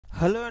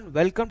Hello and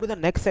welcome to the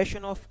next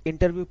session of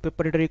interview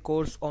preparatory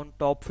course on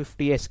top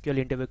 50 SQL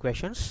interview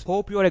questions.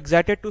 Hope you are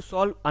excited to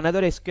solve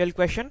another SQL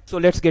question. So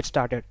let's get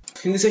started.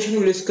 In this session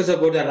we'll discuss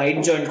about the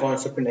right join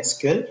concept in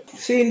SQL.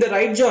 See, in the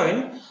right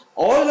join,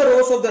 all the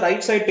rows of the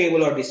right side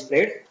table are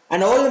displayed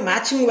and all the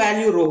matching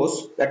value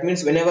rows, that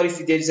means whenever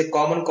if there is a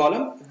common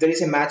column, if there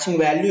is a matching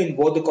value in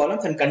both the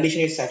columns and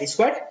condition is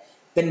satisfied,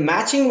 then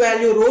matching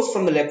value rows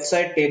from the left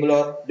side table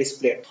are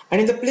displayed. And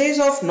in the place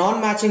of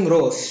non-matching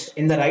rows,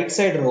 in the right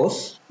side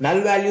rows, null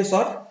values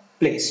are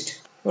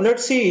placed. Now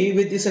let's see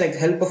with this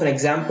help of an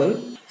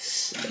example.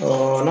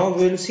 Now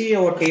we will see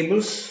our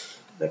tables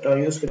that are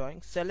used.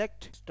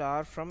 Select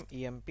star from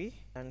EMP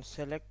and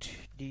select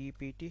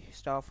DEPT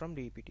star from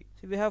DEPT.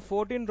 So we have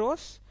 14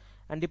 rows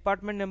and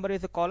department number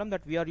is a column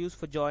that we are used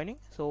for joining.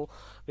 So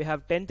we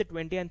have 10th,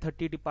 20 and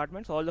 30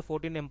 departments. All the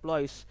 14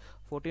 employees,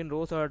 14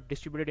 rows are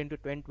distributed into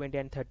 10, 20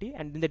 and 30.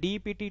 And in the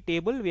DEPT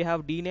table we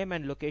have dname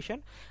and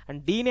location,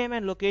 and dname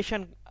and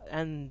location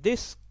and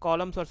this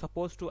columns are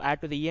supposed to add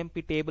to the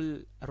EMP table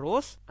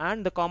rows,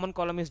 and the common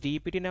column is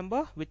DEPT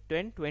number with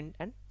 10, 20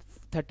 and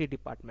 30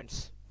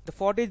 departments. The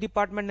 40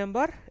 department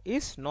number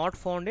is not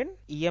found in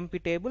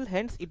EMP table,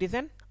 hence it is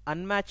an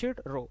unmatched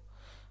row.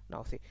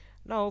 Now see,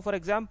 now for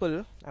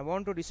example I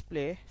want to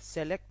display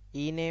select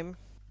ename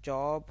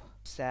job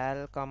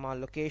sal comma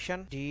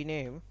location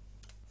dname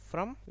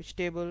from which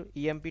table?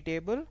 EMP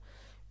table.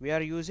 We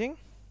are using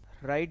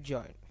right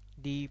join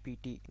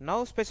DEPT.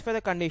 Now specify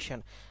the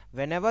condition.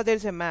 Whenever there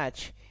is a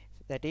match,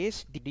 that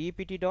is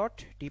DEPT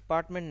dot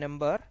department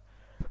number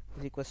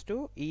is equals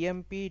to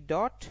EMP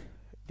dot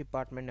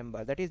department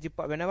number. That is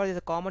whenever there is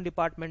a common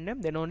department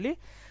name, then only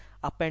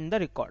append the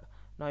record.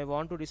 Now I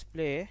want to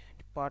display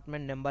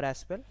department number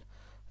as well.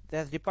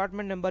 The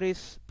department number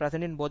is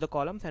present in both the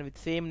columns, and with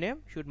same name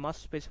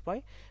must specify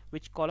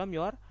which column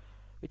you are,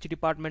 which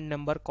department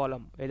number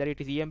column, whether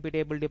it is EMP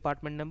table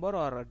department number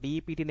or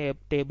DEPT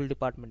table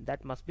department,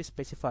 that must be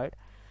specified,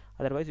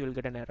 otherwise you will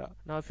get an error.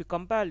 Now if you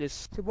compile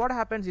this, see what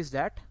happens is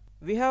that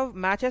we have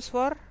matches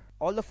for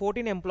all the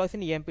 14 employees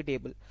in EMP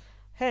table,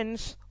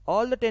 hence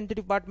all the 10th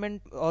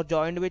department are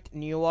joined with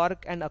New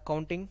York and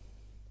accounting.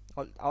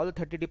 All the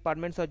 30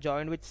 departments are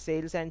joined with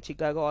sales and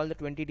Chicago. All the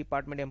 20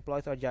 department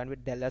employees are joined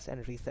with Dallas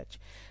and research.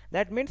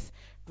 That means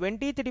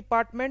 20th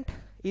department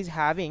is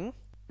having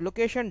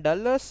location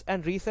Dallas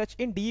and research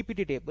in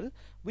DEPT table,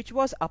 which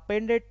was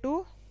appended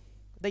to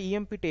the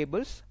EMP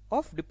tables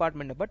of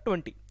department number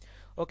 20.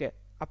 Okay,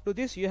 up to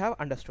this you have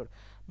understood.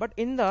 But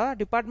in the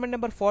department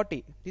number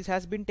 40, this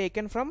has been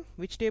taken from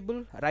which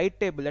table? Right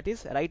table. That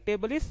is, right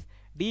table is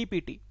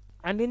DEPT.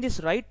 And in this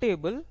right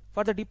table,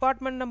 for the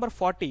department number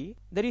 40,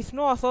 there is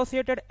no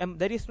associated,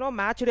 there is no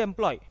matched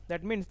employee.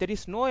 That means there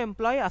is no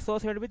employee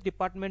associated with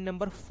department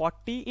number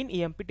 40 in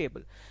EMP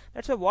table.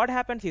 That's why what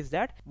happens is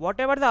that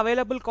whatever the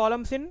available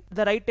columns in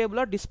the right table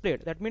are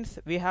displayed. That means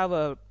we have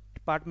a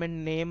department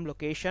name,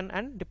 location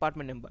and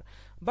department number.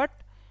 But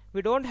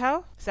we don't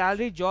have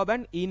salary, job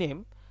and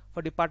e-name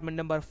for department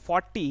number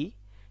 40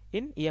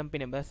 in EMP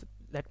numbers.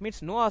 That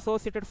means no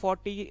associated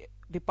 40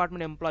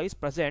 department employees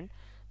present.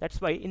 That's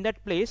why in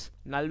that place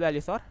null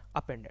values are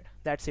appended.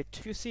 That's it.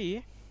 If you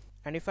see,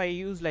 and if I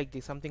use like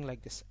this, something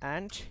like this,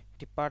 and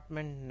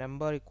department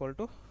number equal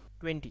to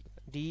 20,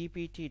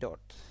 DEPT dot,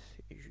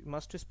 you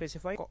must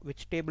specify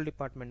which table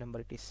department number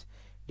it is,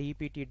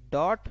 DEPT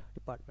dot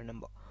department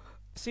number.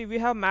 See, we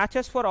have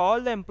matches for all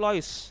the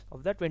employees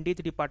of the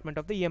 20th department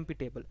of the EMP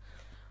table.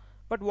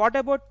 But what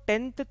about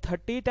 10th,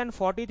 30th and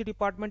 40th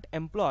department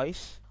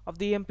employees of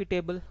the EMP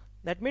table?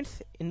 That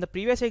means in the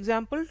previous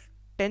example,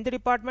 10th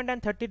department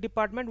and 30th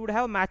department would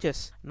have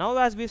matches. Now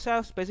as we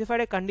have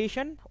specified a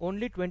condition,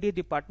 only 20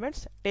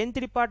 departments, 10th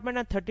department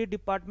and 30th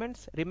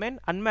departments remain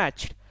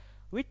unmatched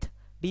with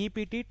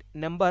DEPT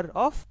number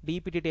of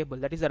DEPT table,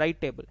 that is the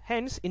right table.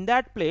 Hence in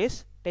that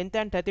place, 10th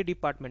and 30th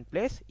department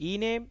place,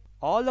 e-name,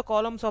 all the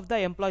columns of the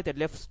employee, the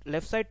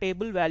left side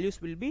table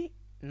values will be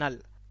null.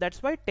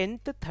 That's why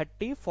 10th,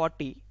 30,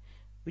 40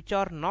 which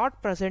are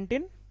not present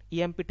in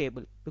EMP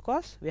table,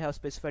 because we have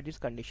specified this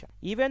condition.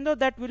 Even though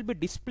that will be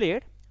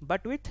displayed,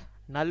 but with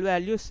null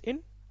values in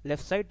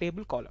left side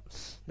table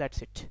columns.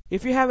 That's it.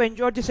 If you have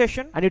enjoyed the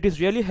session and it is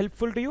really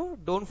helpful to you,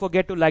 don't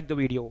forget to like the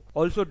video.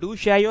 Also do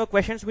share your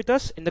questions with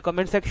us in the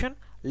comment section.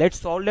 Let's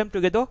solve them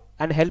together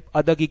and help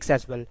other geeks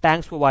as well.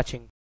 Thanks for watching.